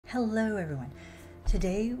Hello everyone.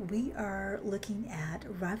 Today we are looking at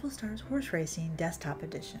Rival Stars Horse Racing Desktop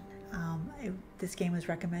Edition. This game was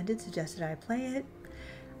recommended, suggested I play it.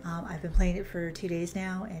 I've been playing it for 2 days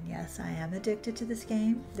now, and yes, I am addicted to this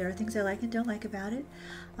game. There are things I like and don't like about it,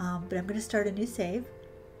 but I'm going to start a new save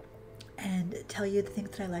and tell you the things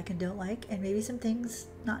that I like and don't like, and maybe some things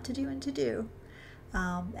not to do and to do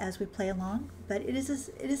as we play along. But it is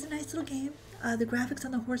a nice little game. The graphics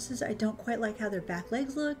on the horses, I don't quite like how their back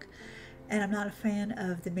legs look, and I'm not a fan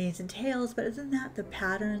of the manes and tails, but other than that, the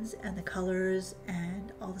patterns and the colors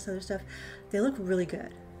and all this other stuff, they look really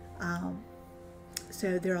good.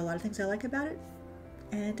 So there are a lot of things I like about it,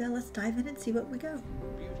 and let's dive in and see what we go.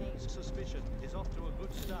 Beauty's Suspicion is off to a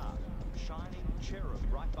good start. Shining Cherub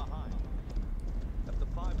right behind. At the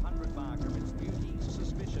 500 marker, it's Beauty's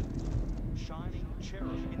Suspicion. Shining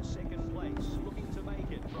Cherub in second place, looking to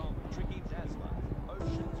make it from Tricky Dazzler.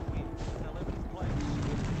 Ocean's Wind in 11th place.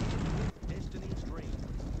 With Destiny's Dream.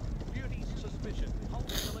 Beauty's Suspicion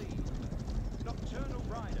holding the lead. Nocturnal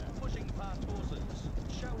Rider pushing past horses.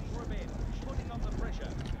 Showing revenge, putting on the pressure.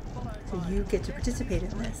 So you get to participate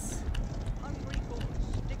in this. Hungry Horse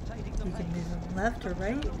dictating the You can move them left or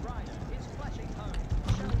right. Rider is flashing home.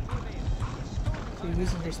 Showing revenge. So you're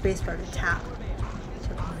using your spacebar to tap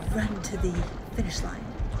to run to the finish line.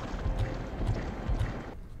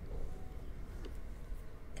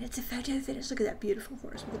 And it's a photo finish. Look at that beautiful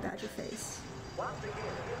horse with a badger face. Once again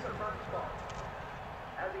in the front spot.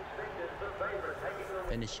 As expected, the favorite taking the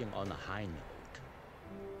Finishing on a high note.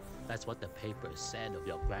 That's what the papers said of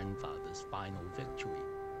your grandfather's final victory.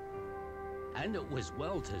 And it was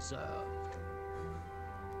well deserved.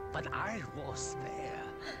 But I was there.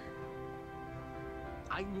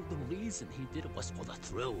 I knew the reason he did it was for the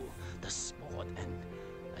thrill, the sport, and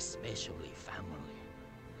especially family.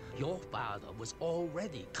 Your father was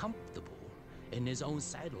already comfortable in his own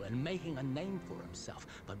saddle and making a name for himself.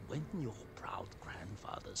 But when your proud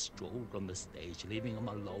grandfather strolled on the stage, leaving him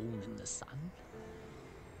alone in the sun,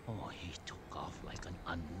 oh, he took off like an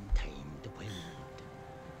untamed wind.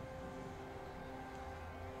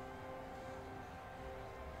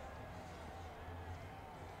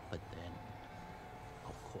 But then,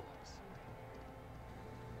 of course,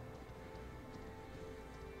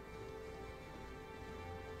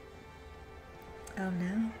 Oh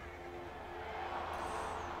no.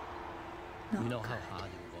 you know Not how good.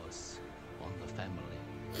 hard it was on the family.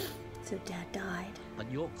 So Dad died.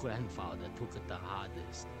 But your grandfather took it the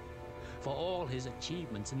hardest. For all his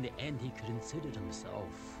achievements, in the end, he considered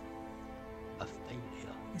himself a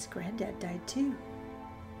failure. His granddad died too.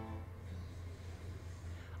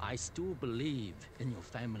 I still believe in your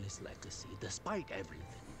family's legacy, despite everything.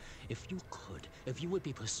 If you could, if you would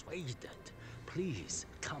be persuaded, please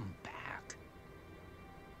come back.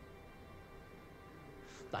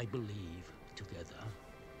 I believe together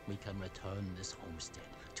we can return this homestead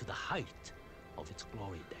to the height of its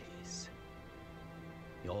glory days.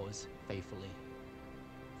 Yours faithfully,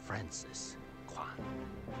 Francis Kwan.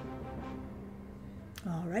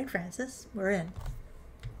 All right, Francis, we're in.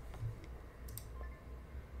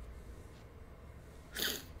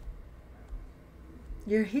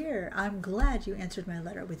 You're here. I'm glad you answered my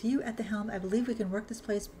letter. With you at the helm, I believe we can work this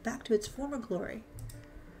place back to its former glory.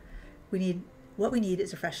 What we need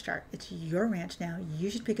is a fresh start. It's your ranch now. You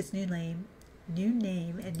should pick its new name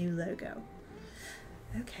and new logo.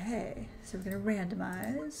 Okay, so we're going to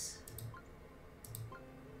randomize.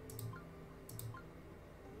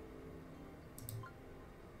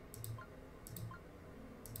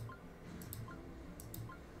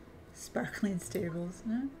 Sparkling stables,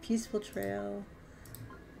 peaceful trail.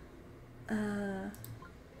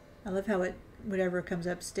 I love how whatever comes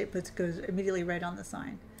up, goes immediately right on the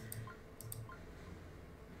sign.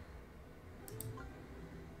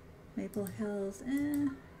 Maple Hills,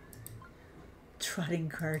 Trotting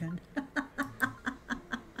Garden.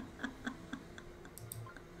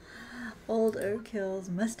 Old Oak Hills,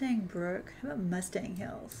 Mustang Brook. How about Mustang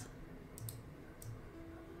Hills?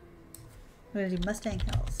 We're gonna do Mustang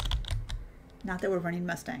Hills. Not that we're running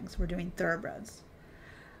Mustangs, we're doing thoroughbreds.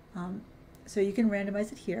 So you can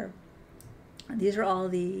randomize it here. These are all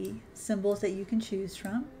the symbols that you can choose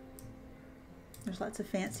from. There's lots of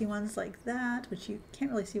fancy ones like that, which you can't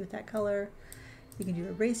really see with that color. You can do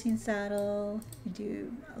a racing saddle. You can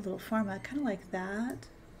do a little pharma, kind of like that.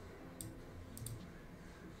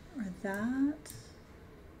 Or that.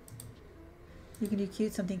 You can do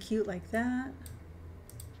something cute like that.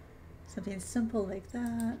 Something simple like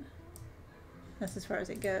that. That's as far as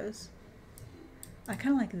it goes. I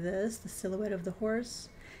kind of like this, the silhouette of the horse.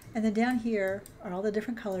 And then down here are all the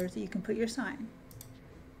different colors that you can put your sign.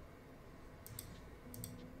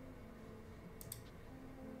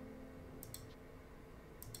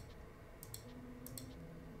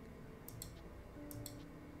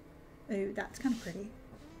 Ooh, that's kind of pretty.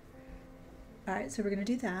 All right, so we're going to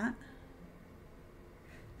do that.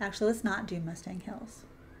 Actually, let's not do Mustang Hills.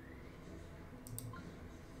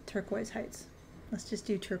 Turquoise Heights. Let's just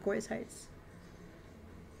do Turquoise Heights.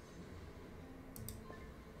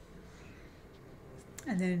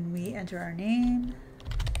 And then we enter our name.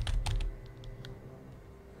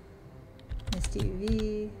 Misty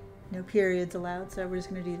V. No periods allowed, so we're just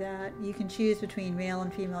going to do that. You can choose between male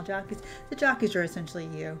and female jockeys. The jockeys are essentially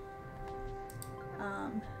you.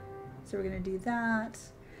 So we're going to do that.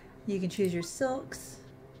 You can choose your silks.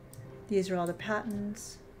 These are all the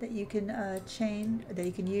patterns that you can chain, that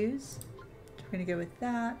you can use. So we're going to go with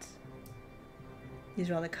that. These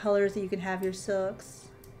are all the colors that you can have your silks.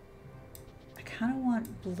 I kind of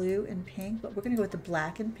want blue and pink, but we're going to go with the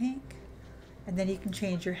black and pink. And then you can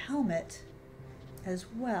change your helmet as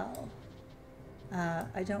well.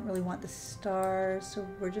 I don't really want the stars, so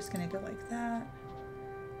we're just going to go like that.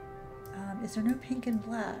 Is there no pink and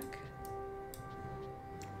black?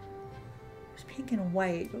 There's pink and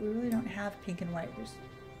white, but we really don't have pink and white.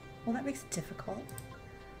 Well, that makes it difficult.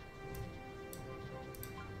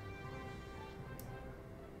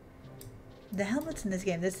 The helmets in this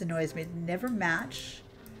game, this annoys me, never match,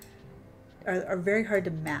 are very hard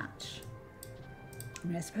to match. I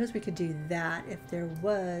mean, I suppose we could do that if there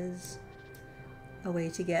was a way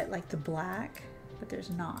to get like the black, but there's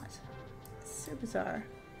not. It's so bizarre.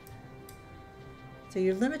 So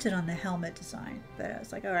you're limited on the helmet design, but I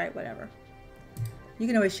was like, all right, whatever. You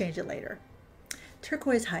can always change it later.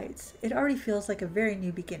 Turquoise Heights. It already feels like a very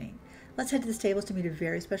new beginning. Let's head to the stables to meet a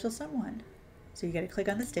very special someone. So you got to click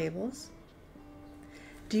on the stables.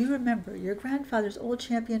 Do you remember your grandfather's old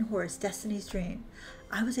champion horse, Destiny's Dream?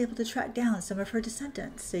 I was able to track down some of her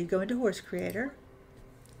descendants. So you go into Horse Creator.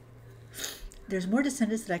 There's more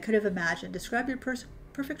descendants than I could have imagined. Describe your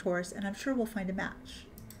perfect horse, and I'm sure we'll find a match.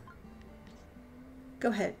 Go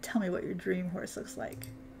ahead, tell me what your dream horse looks like.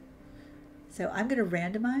 So I'm going to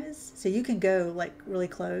randomize. So you can go like really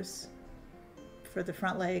close for the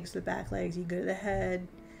front legs, the back legs. You can go to the head.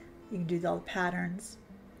 You can do all the patterns.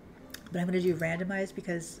 But I'm going to do randomize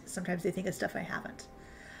because sometimes they think of stuff I haven't.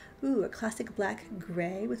 Ooh, a classic black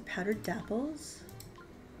gray with powdered dapples.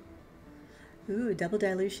 Ooh, a double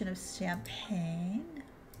dilution of champagne.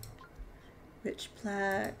 Rich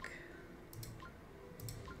black.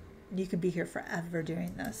 You can be here forever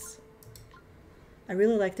doing this. I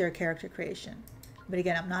really like their character creation. But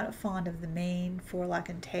again, I'm not fond of the mane, forelock,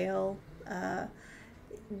 and tail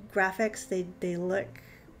graphics. They look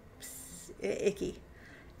icky.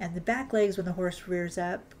 And the back legs when the horse rears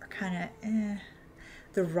up are kind of eh.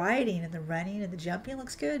 The riding and the running and the jumping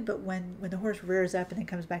looks good, but when the horse rears up and then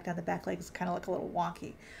comes back down, the back legs kind of look a little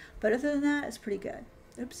wonky. But other than that, it's pretty good.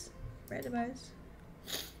 Oops, randomize.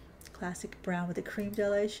 Classic brown with a cream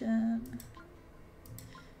dilation.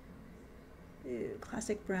 Ooh,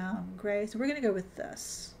 classic brown gray. So we're going to go with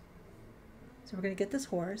this. So we're going to get this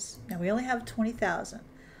horse. Now we only have 20,000.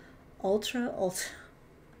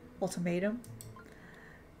 Ultimatum.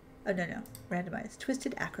 Oh, no. Randomize.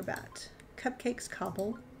 Twisted Acrobat. Cupcakes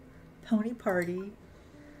Cobble. Pony Party.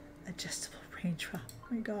 Adjustable Raindrop. Oh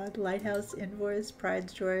my god. Lighthouse Invoice.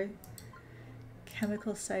 Pride's Joy.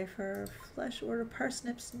 Chemical Cipher. Flesh Order.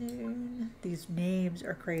 Parsnips Noon. These names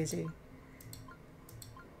are crazy.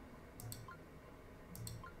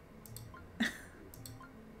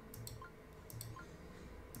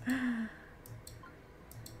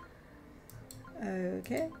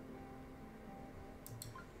 Okay.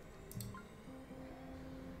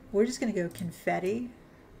 We're just going to go confetti.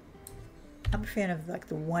 I'm a fan of like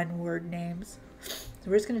the one word names. So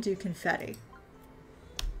we're just going to do confetti.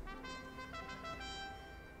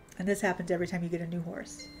 And this happens every time you get a new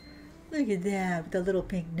horse. Look at that with the little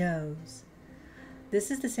pink nose.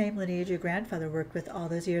 This is the same lineage your grandfather worked with all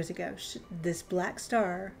those years ago. This black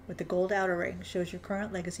star with the gold outer ring shows your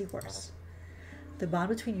current legacy horse. The bond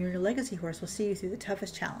between you and your legacy horse will see you through the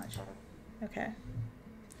toughest challenge. Okay.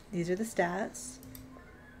 These are the stats.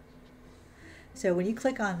 So when you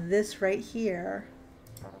click on this right here,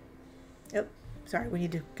 oh, sorry, we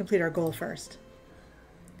need to complete our goal first.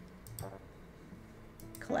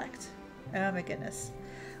 Collect. Oh my goodness.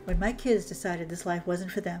 When my kids decided this life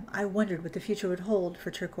wasn't for them, I wondered what the future would hold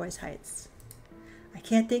for Turquoise Heights. I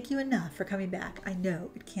can't thank you enough for coming back. I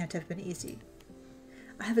know it can't have been easy.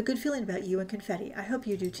 I have a good feeling about you and confetti. I hope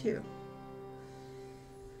you do too.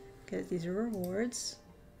 Because these are rewards.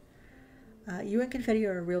 You and confetti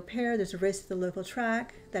are a real pair. There's a race at the local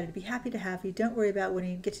track that I'd be happy to have you. Don't worry about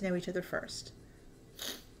winning. Get to know each other first.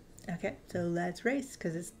 Okay, so let's race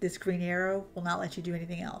because this green arrow will not let you do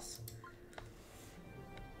anything else.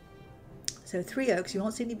 So 3 Oaks, you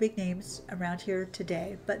won't see any big names around here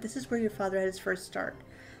today, but this is where your father had his first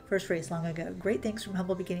race long ago. Great things from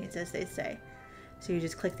humble beginnings, as they say. So you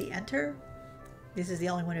just click the enter. This is the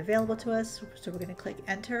only one available to us, so we're going to click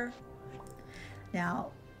enter.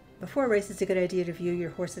 Now, before a race, it's a good idea to view your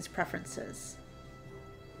horse's preferences.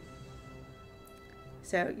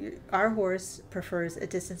 So our horse prefers a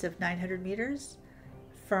distance of 900 meters,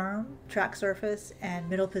 firm, track surface, and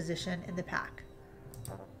middle position in the pack.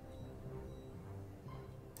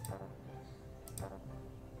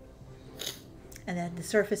 And then the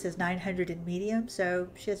surface is 900 in medium, so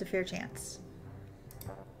she has a fair chance.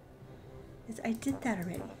 I did that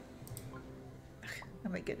already. Oh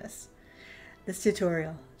my goodness. This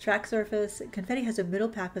tutorial. Track surface. Confetti has a middle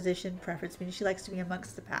pack position preference, meaning she likes to be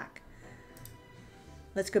amongst the pack.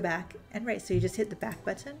 Let's go back and race. So you just hit the back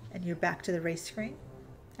button and you're back to the race screen.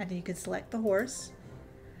 And then you can select the horse.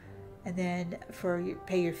 And then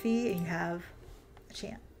pay your fee and you have a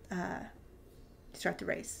chance to start the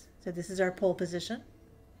race. So this is our pole position.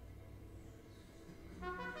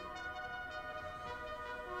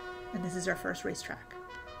 And this is our first racetrack.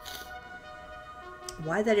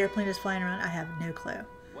 Why that airplane is flying around, I have no clue.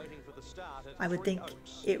 I would think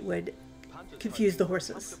it would confuse the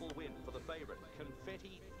horses.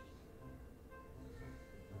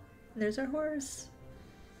 There's our horse,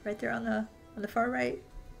 right there on the far right.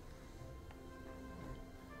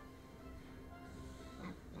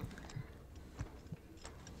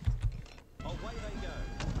 Away they go.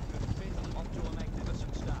 Confetti off to a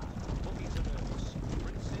magnificent start. Bookies are nervous.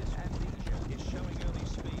 Princess Amnesia is showing early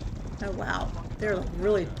speed. Oh wow, they're like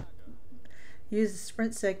really. Use the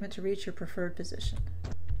sprint segment to reach your preferred position.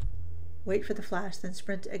 Wait for the flash, then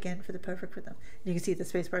sprint again for the perfect rhythm. And you can see the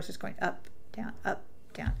space bar is just going up, down, up,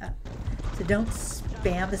 down, up. So don't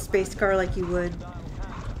spam the space bar like you would,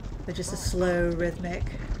 but just a slow, rhythmic.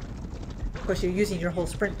 Of course, you're using your whole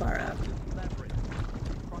sprint bar up.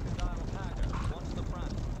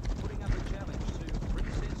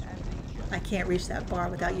 I can't reach that bar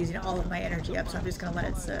without using all of my energy up, so I'm just going to let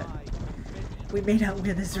it sit. We may not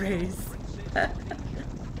win this race.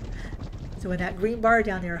 So when that green bar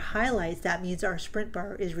down there highlights, that means our sprint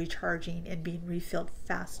bar is recharging and being refilled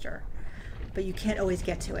faster. But you can't always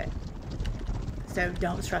get to it. So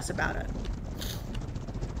don't stress about it.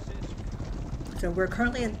 So we're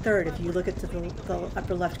currently in third if you look at the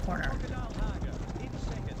upper left corner.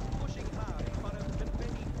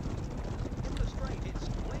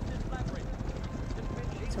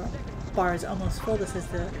 So our bar is almost full. This is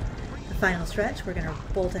the final stretch. We're going to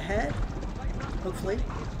bolt ahead, hopefully.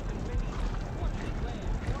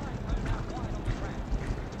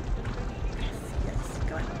 Yes,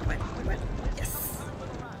 go on. Yes.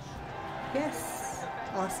 Yes.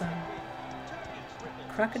 Awesome.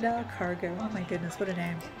 Crocodile Cargo. Oh my goodness, what a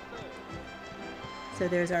name. So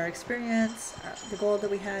there's our experience, the gold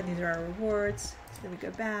that we had. These are our rewards. So then we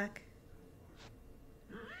go back.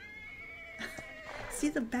 See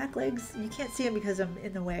the back legs? You can't see them because I'm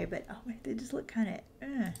in the way, but oh my, they just look kind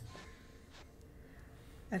of.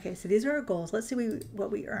 Okay, so these are our goals. Let's see what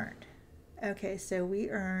we earned. Okay, so we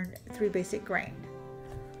earned 3 basic grain.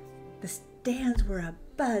 The stands were a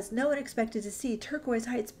buzz. No one expected to see Turquoise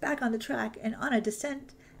Heights back on the track and on a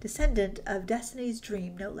descendant of Destiny's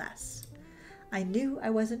Dream, no less. I knew I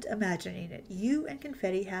wasn't imagining it. You and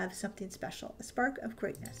Confetti have something special, a spark of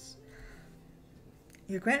greatness.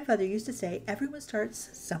 Your grandfather used to say, everyone starts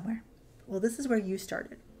somewhere. Well, this is where you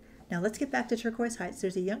started. Now let's get back to Turquoise Heights.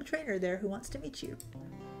 There's a young trainer there who wants to meet you.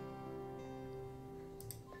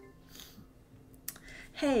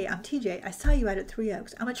 Hey, I'm TJ. I saw you out at 3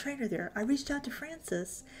 Oaks. I'm a trainer there. I reached out to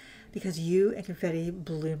Francis because you and Confetti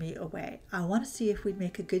blew me away. I want to see if we'd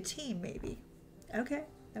make a good team, maybe. Okay,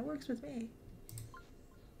 that works with me.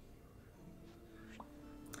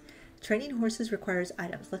 Training horses requires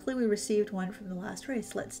items. Luckily, we received one from the last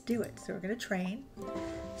race. Let's do it. So we're going to train.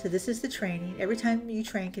 So this is the training. Every time you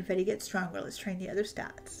train, Confetti gets stronger. Let's train the other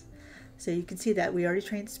stats. So you can see that we already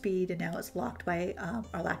trained speed, and now it's locked by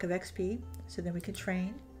our lack of XP. So then we can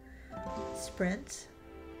train sprint.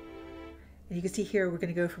 And you can see here we're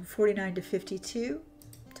going to go from 49 to 52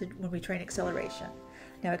 to when we train acceleration.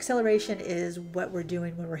 Now acceleration is what we're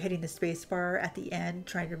doing when we're hitting the space bar at the end,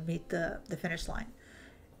 trying to meet the finish line.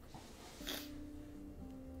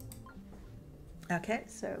 Okay,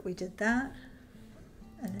 so we did that,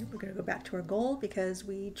 and then we're going to go back to our goal because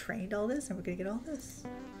we trained all this and we're going to get all this.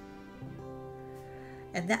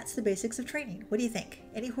 And that's the basics of training. What do you think?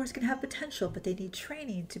 Any horse can have potential, but they need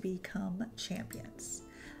training to become champions.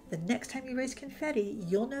 The next time you race Confetti,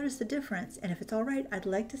 you'll notice the difference, and if it's all right, I'd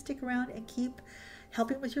like to stick around and keep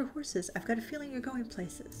helping with your horses. I've got a feeling you're going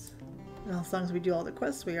places. Well, as long as we do all the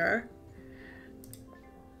quests, we are.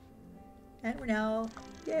 And we're now,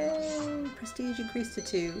 yay, prestige increased to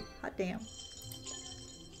 2. Hot damn.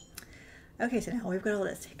 Okay, so now we've got all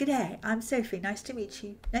this. G'day, I'm Sophie. Nice to meet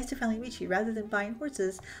you. Nice to finally meet you. Rather than buying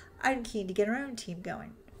horses, I'm keen to get our own team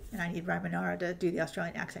going. And I need Rymanara to do the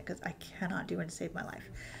Australian accent because I cannot do it to save my life.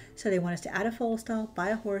 So they want us to add a foal stall, buy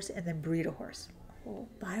a horse, and then breed a horse. Oh,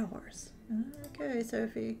 buy a horse. Okay,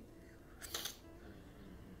 Sophie.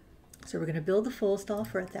 So we're going to build the foal stall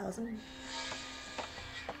for 1,000.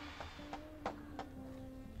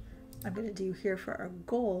 I'm going to do here for our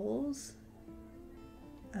goals.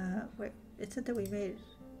 Wait, it said that we made.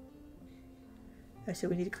 Oh, so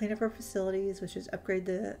we need to clean up our facilities, which is upgrade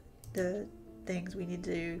the things. We need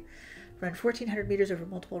to run 1,400 meters over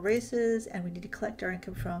multiple races, and we need to collect our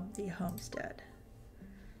income from the homestead.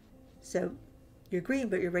 So you're green,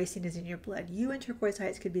 but your racing is in your blood. You and Turquoise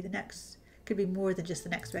Heights could be the next. Could be more than just the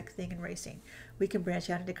next big thing in racing. We can branch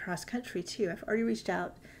out into cross country too. I've already reached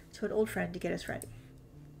out to an old friend to get us ready.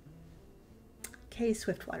 Kay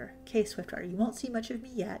Swiftwater. Kay Swiftwater. You won't see much of me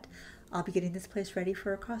yet. I'll be getting this place ready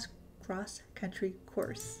for a cross country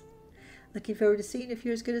course. Looking forward to seeing if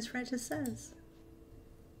you're as good as Francis says.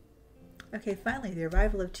 Okay, finally, the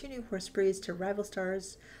arrival of 2 new horse breeds to Rival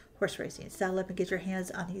Stars Horse Racing. Saddle up and get your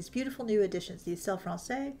hands on these beautiful new additions, the Selle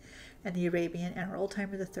Francais and the Arabian, and our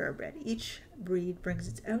old-timer, the Thoroughbred. Each breed brings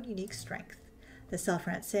its own unique strength. The Selle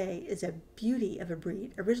Francais is a beauty of a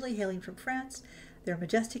breed. Originally hailing from France, they're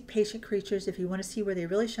majestic, patient creatures. If you want to see where they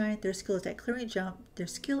really shine, their skill at clearing jumps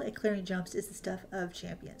is the stuff of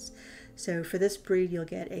champions. So for this breed, you'll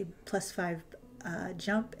get a +5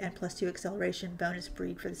 jump and +2 acceleration bonus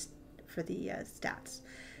breed for the stats.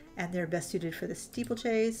 And they're best suited for the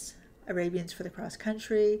steeplechase, Arabians for the cross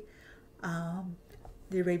country.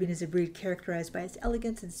 The Arabian is a breed characterized by its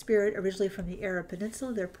elegance and spirit. Originally from the Arab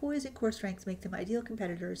Peninsula, their poise and core strength make them ideal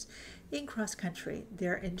competitors in cross country.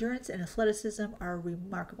 Their endurance and athleticism are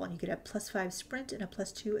remarkable, and you get a +5 sprint and a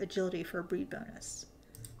 +2 agility for a breed bonus.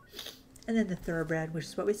 And then the Thoroughbred, which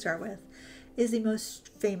is what we start with, is the most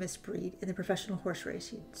famous breed in the professional horse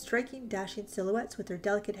racing. Striking, dashing silhouettes with their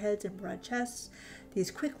delicate heads and broad chests,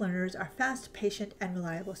 these quick learners are fast, patient, and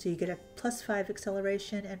reliable. So you get a +5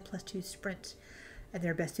 acceleration and +2 sprint, and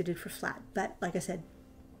they're best suited for flat. But like I said,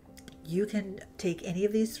 you can take any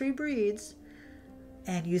of these 3 breeds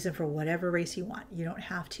and use them for whatever race you want. You don't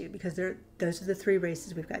have to, because those are the 3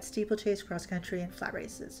 races. We've got steeplechase, cross country, and flat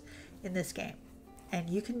races in this game. And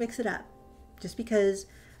you can mix it up. Just because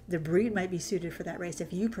the breed might be suited for that race,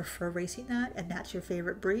 if you prefer racing that and that's your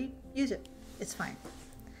favorite breed, use it. It's fine.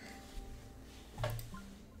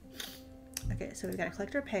 Okay, so we've got to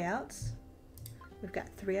collect our payouts. We've got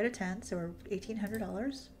 3 out of 10, so we're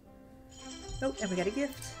 $1,800. Oh, and we got a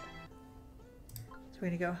gift. So we're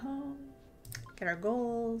going to go home, get our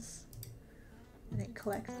goals, and then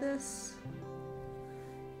collect this.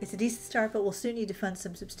 It's a decent start, but we'll soon need to fund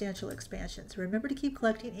some substantial expansions. Remember to keep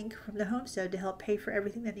collecting income from the homestead to help pay for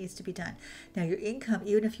everything that needs to be done. Now, your income,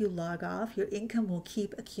 even if you log off, your income will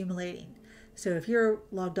keep accumulating. So if you're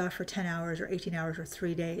logged off for 10 hours or 18 hours or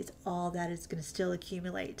 3 days, all that is going to still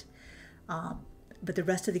accumulate. But the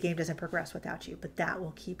rest of the game doesn't progress without you, but that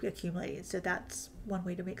will keep accumulating. So that's one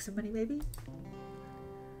way to make some money, maybe.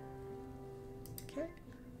 Okay. All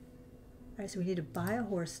right, so we need to buy a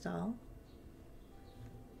horse stall.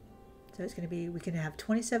 So it's going to be, we can have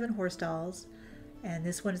 27 horse stalls, and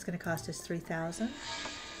this one is going to cost us $3,000.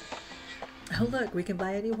 Oh look, we can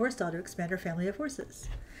buy a new horse stall to expand our family of horses.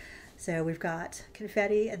 So we've got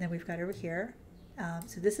confetti, and then we've got over here.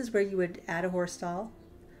 So this is where you would add a horse stall.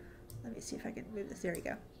 Let me see if I can move this. There we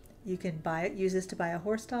go. You can buy it, use this to buy a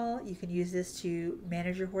horse stall. You can use this to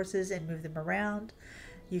manage your horses and move them around.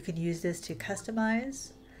 You can use this to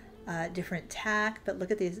customize different tack. But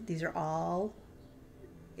look at these; these are all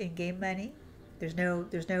in-game money. There's no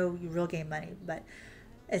real game money, but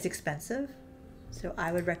it's expensive. So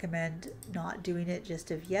I would recommend not doing it just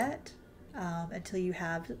of yet until you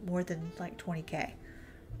have more than like 20K.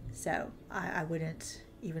 So I wouldn't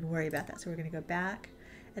even worry about that. So we're going to go back.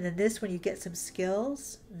 And then this, when you get some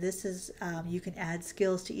skills, this is, you can add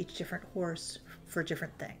skills to each different horse for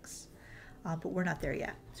different things. But we're not there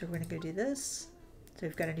yet. So we're going to go do this. So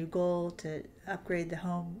we've got a new goal to upgrade the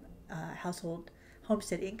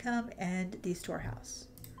homestead income and the storehouse.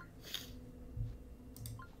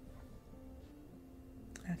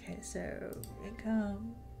 Okay, so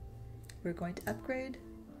income, we're going to upgrade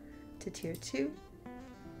to tier 2.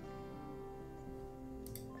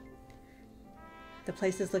 The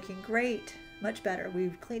place is looking great, much better.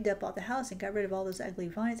 We've cleaned up all the house and got rid of all those ugly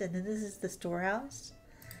vines, and then this is the storehouse.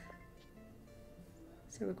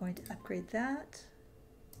 So So we're going to upgrade that.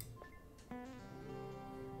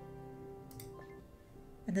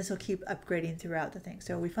 And this will keep upgrading throughout the thing.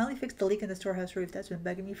 So we finally fixed the leak in the storehouse roof. That's been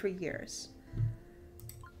bugging me for years.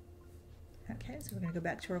 Okay, so we're going to go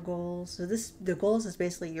back to our goals. So the goals is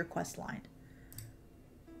basically your quest line.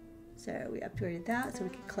 So we upgraded that so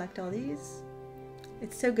we can collect all these.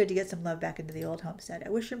 It's so good to get some love back into the old homestead.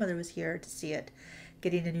 I wish your mother was here to see it,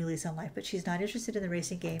 getting a new lease on life, but she's not interested in the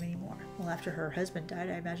racing game anymore. Well, after her husband died,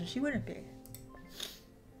 I imagine she wouldn't be.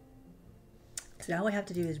 So now what we have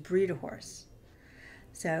to do is breed a horse.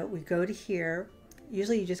 So we go to here.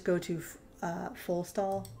 Usually you just go to full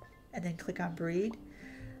stall and then click on breed.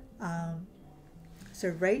 So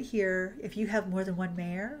right here, if you have more than one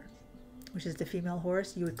mare, which is the female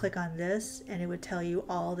horse, you would click on this and it would tell you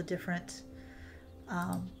all the different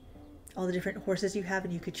horses you have,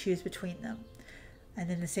 and you could choose between them. And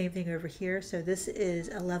then the same thing over here. So this is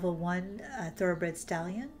a level 1 thoroughbred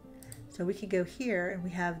stallion. So we can go here and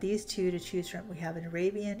we have these two to choose from. We have an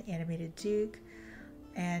Arabian, Animated Duke,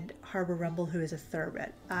 and Harbor Rumble, who is a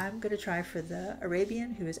thoroughbred. I'm going to try for the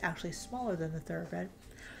Arabian, who is actually smaller than the thoroughbred.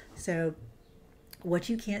 So what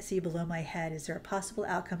you can't see below my head is there are possible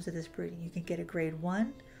outcomes of this breeding. You can get a grade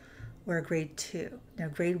 1 or a grade 2. Now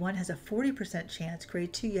grade 1 has a 40% chance.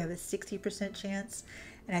 Grade 2 you have a 60% chance.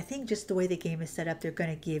 And I think just the way the game is set up, they're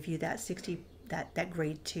going to give you that that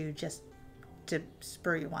grade 2 just to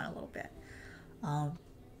spur you on a little bit.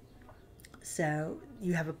 So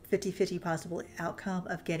you have a 50-50 possible outcome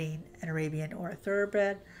of getting an Arabian or a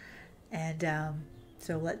thoroughbred. And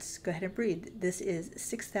so let's go ahead and breed. This is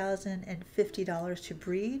 $6,050 to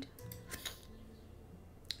breed.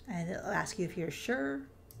 And it'll ask you if you're sure.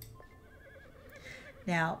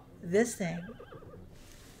 Now this thing,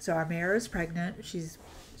 so our mare is pregnant. She's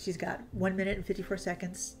got 1 minute and 54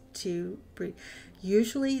 seconds to breed.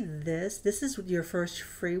 Usually this is your first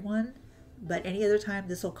free one, but any other time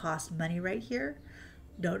this will cost money right here.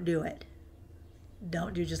 Don't do it.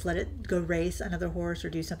 Just let it go race another horse or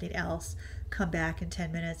do something else. Come back in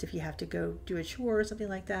 10 minutes if you have to go do a chore or something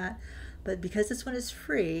like that. But because this one is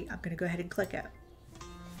free, I'm going to go ahead and click it.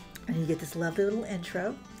 And you get this lovely little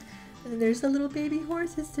intro. And there's a little baby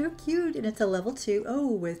horse. It's so cute. And it's a level 2. Oh,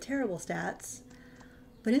 with terrible stats.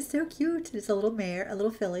 But it's so cute. It's a little mare, a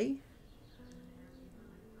little filly.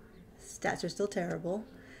 Stats are still terrible.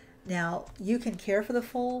 Now, you can care for the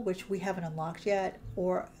foal, which we haven't unlocked yet,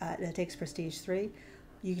 or that takes Prestige 3.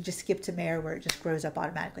 You can just skip to mare where it just grows up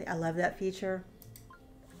automatically. I love that feature.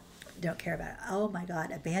 Don't care about it. Oh my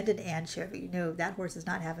God, Abandoned Anchovy. No, that horse is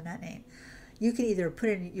not having that name. You can either put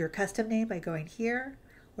in your custom name by going here,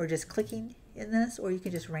 or just clicking in this, or you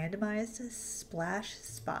can just randomize Splash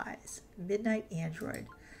Spies, Midnight Android,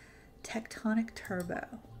 Tectonic Turbo,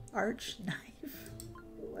 Arch Knife.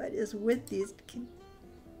 What is with these?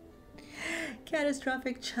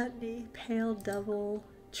 Catastrophic Chutney, Pale Devil,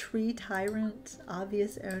 Tree Tyrant,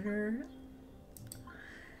 Obvious Owner,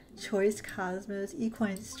 Choice Cosmos,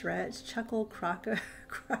 Equine Stretch, Chuckle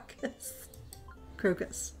Crocus,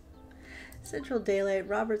 Central Daylight,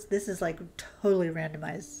 Roberts. This is like totally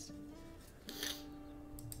randomized.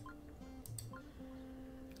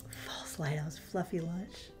 False Lighthouse, Fluffy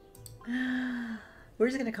Lunch. We're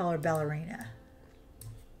just going to call her Ballerina.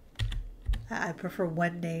 I prefer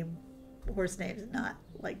one name, horse names, not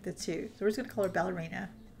like the two. So we're just going to call her Ballerina.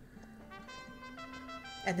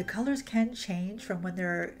 And the colors can change from when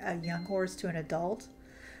they're a young horse to an adult.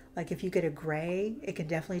 Like if you get a gray, it can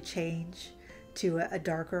definitely change to a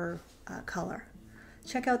darker color.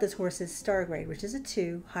 Check out this horse's star grade, which is a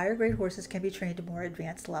 2. Higher grade horses can be trained to more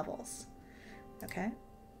advanced levels. Okay.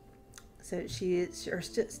 So her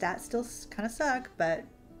stats still kind of suck, but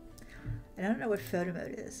I don't know what photo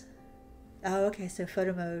mode is. Oh, okay. So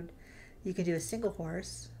photo mode, you can do a single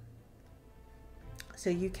horse. So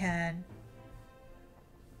you can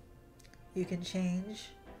change.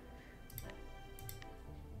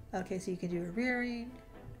 Okay, so you can do a rearing.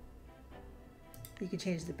 You can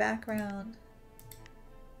change the background.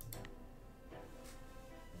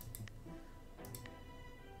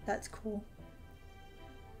 That's cool.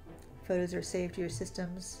 Photos are saved to your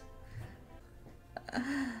systems.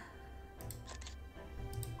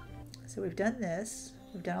 So we've done this.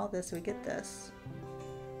 We've done all this, so we get this.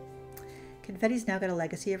 Confetti's now got a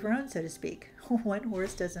legacy of her own, so to speak. One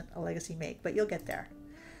horse doesn't a legacy make, but you'll get there.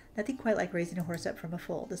 Nothing quite like raising a horse up from a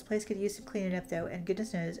foal. This place could use some cleaning up, though, and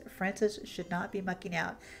goodness knows Francis should not be mucking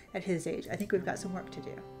out at his age. I think we've got some work to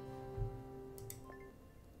do.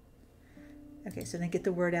 Okay, so then get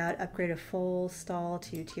the word out. Upgrade a foal stall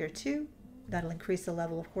to tier 2. That'll increase the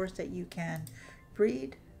level of horse that you can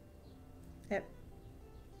breed. Yep.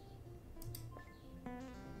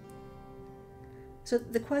 So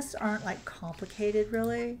the quests aren't like complicated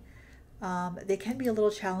really. They can be a little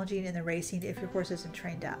challenging in the racing if your horse isn't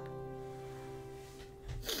trained up.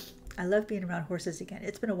 I love being around horses again.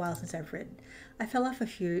 It's been a while since I've ridden. I fell off a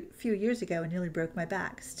few years ago and nearly broke my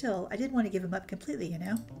back. Still, I didn't want to give him up completely, you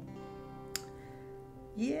know?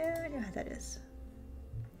 Yeah, I know how that is.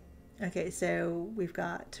 Okay, so we've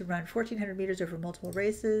got to run 1,400 meters over multiple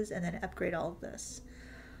races and then upgrade all of this.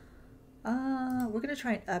 We're going to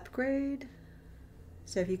try and upgrade.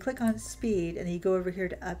 So if you click on speed and then you go over here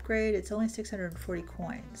to upgrade, it's only 640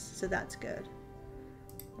 coins. So that's good.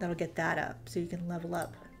 That'll get that up so you can level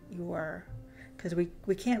up your, because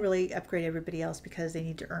we can't really upgrade everybody else because they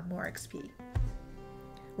need to earn more XP,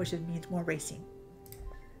 which means more racing.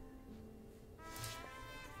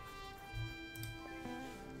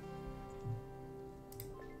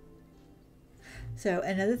 So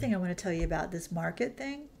another thing I want to tell you about this market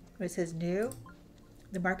thing, where it says new,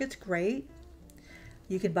 the market's great.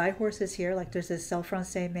 You can buy horses here, like there's this Cell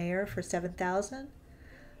Francais mare for 7,000,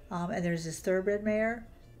 and there's this thoroughbred mare.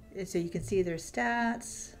 So you can see their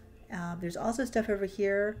stats. There's also stuff over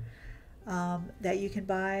here that you can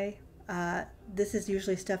buy. This is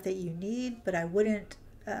usually stuff that you need, but I wouldn't,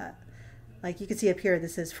 like you can see up here,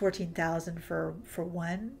 this says 14,000 for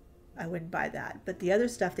one. I wouldn't buy that. But the other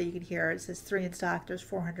stuff that you can hear, it says 3 in stock, there's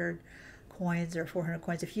 400 coins or 400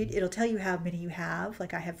 coins. It'll tell you how many you have.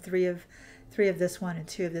 Like I have three of this one and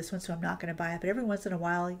 2 of this one, so I'm not going to buy it. But every once in a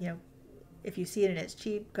while, you know, if you see it and it's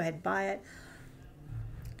cheap, go ahead and buy it.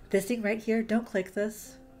 This thing right here, don't click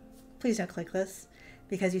this. Please don't click this,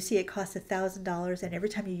 because you see it costs $1,000, and every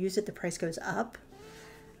time you use it, the price goes up,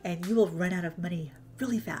 and you will run out of money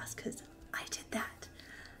really fast, because I did that.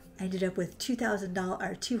 I ended up with $2,000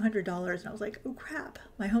 or $200, and I was like, oh crap,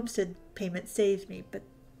 my homestead payment saved me. But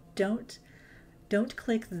don't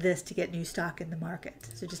click this to get new stock in the market.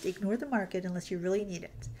 So just ignore the market unless you really need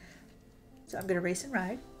it. So I'm going to race and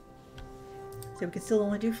ride. So we can still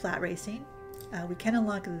only do flat racing. We can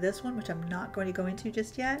unlock this one, which I'm not going to go into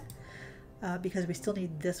just yet, because we still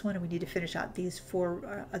need this one, and we need to finish out these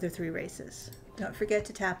 4 other 3 races. Don't forget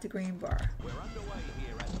to tap the green bar.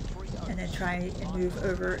 And then try and move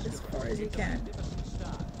over as far as you can.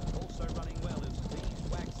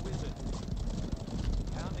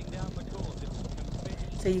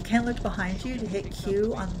 So you can look behind you to hit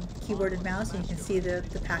Q on keyboard and mouse, and you can see the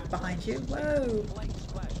pack behind you. Whoa!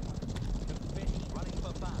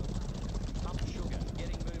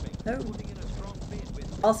 Oh.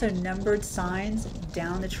 Also numbered signs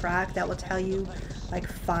down the track that will tell you like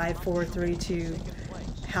 5, 4, 3, 2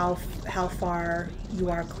 how far you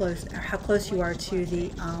are close, or how close you are to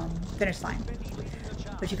the finish line.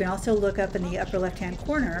 But you can also look up in the upper left hand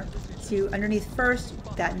corner, see underneath first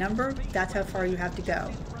that number, that's how far you have to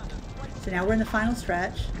go. So now we're in the final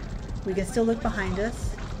stretch. We can still look behind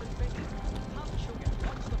us,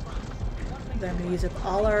 but I'm going to use up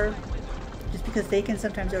all our, just because they can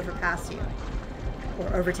sometimes overpass you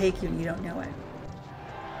or overtake you and you don't know it.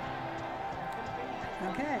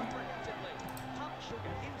 Okay.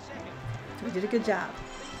 So we did a good job.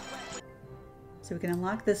 So we can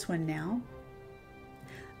unlock this one now.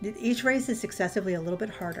 Each race is successively a little bit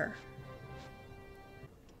harder.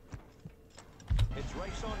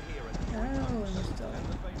 Oh, and we're still...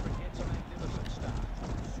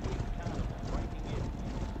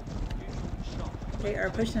 They are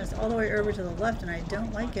pushing us all the way over to the left, and I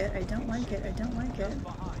don't like it. I don't like it. I don't like it.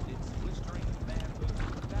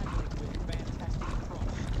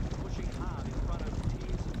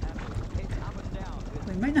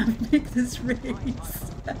 We might not make this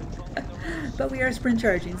race, but we are sprint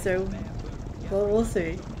charging, so we'll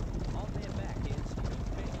see.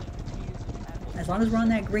 As long as we're on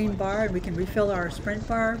that green bar and we can refill our sprint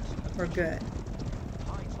bar, we're good.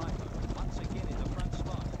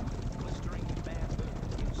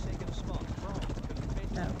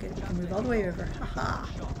 Oh, good. We can move all the way over. Haha.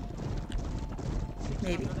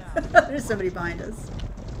 Maybe. There's somebody behind us.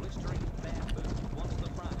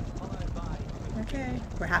 Okay,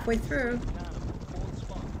 we're halfway through.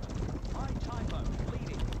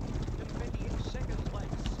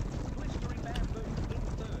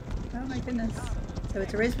 Oh my goodness. So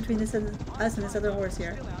it's a race between us and this other horse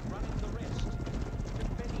here.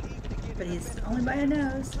 But he's only by a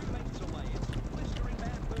nose.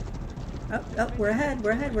 Oh, we're ahead,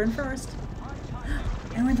 we're in first.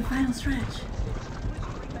 And we're in the final stretch.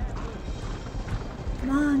 Come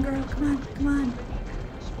on, girl, come on.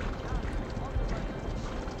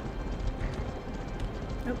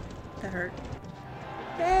 Oh, that hurt.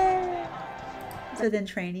 Yay! So then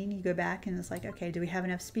training, you go back and it's like, okay, do we have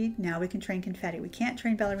enough speed? Now we can train Confetti. We can't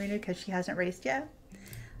train Ballerina because she hasn't raced yet.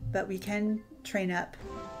 but we can train up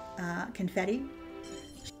confetti. And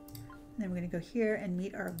then we're going to go here and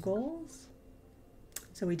meet our goals.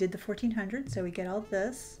 So we did the 1400, so we get all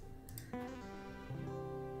this.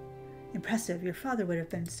 Impressive. Your father would have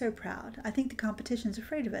been so proud. I think the competition's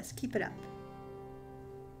afraid of us. Keep it up.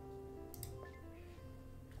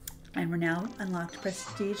 And we're now unlocked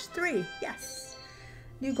Prestige 3. Yes.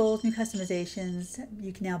 New goals, new customizations.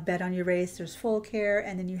 You can now bet on your race. There's full care,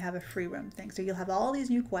 and then you have a free roam thing. So you'll have all these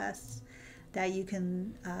new quests that you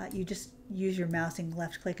can, you just use your mouse and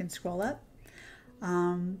left click and scroll up.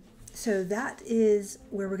 So that is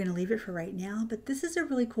where we're going to leave it for right now. But this is a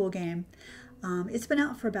really cool game. It's been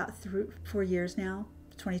out for about 4 years now,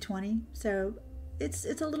 2020. So it's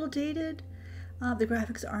a little dated. The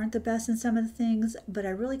graphics aren't the best in some of the things, but I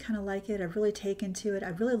really kind of like it. I've really taken to it. I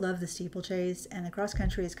really love the steeplechase, and the cross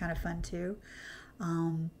country is kind of fun too.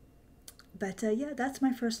 Yeah, that's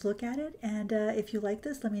my first look at it. And if you like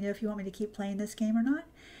this, let me know if you want me to keep playing this game or not.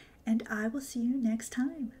 And I will see you next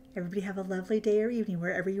time. Everybody have a lovely day or evening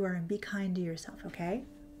wherever you are, and be kind to yourself, okay?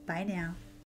 Bye now.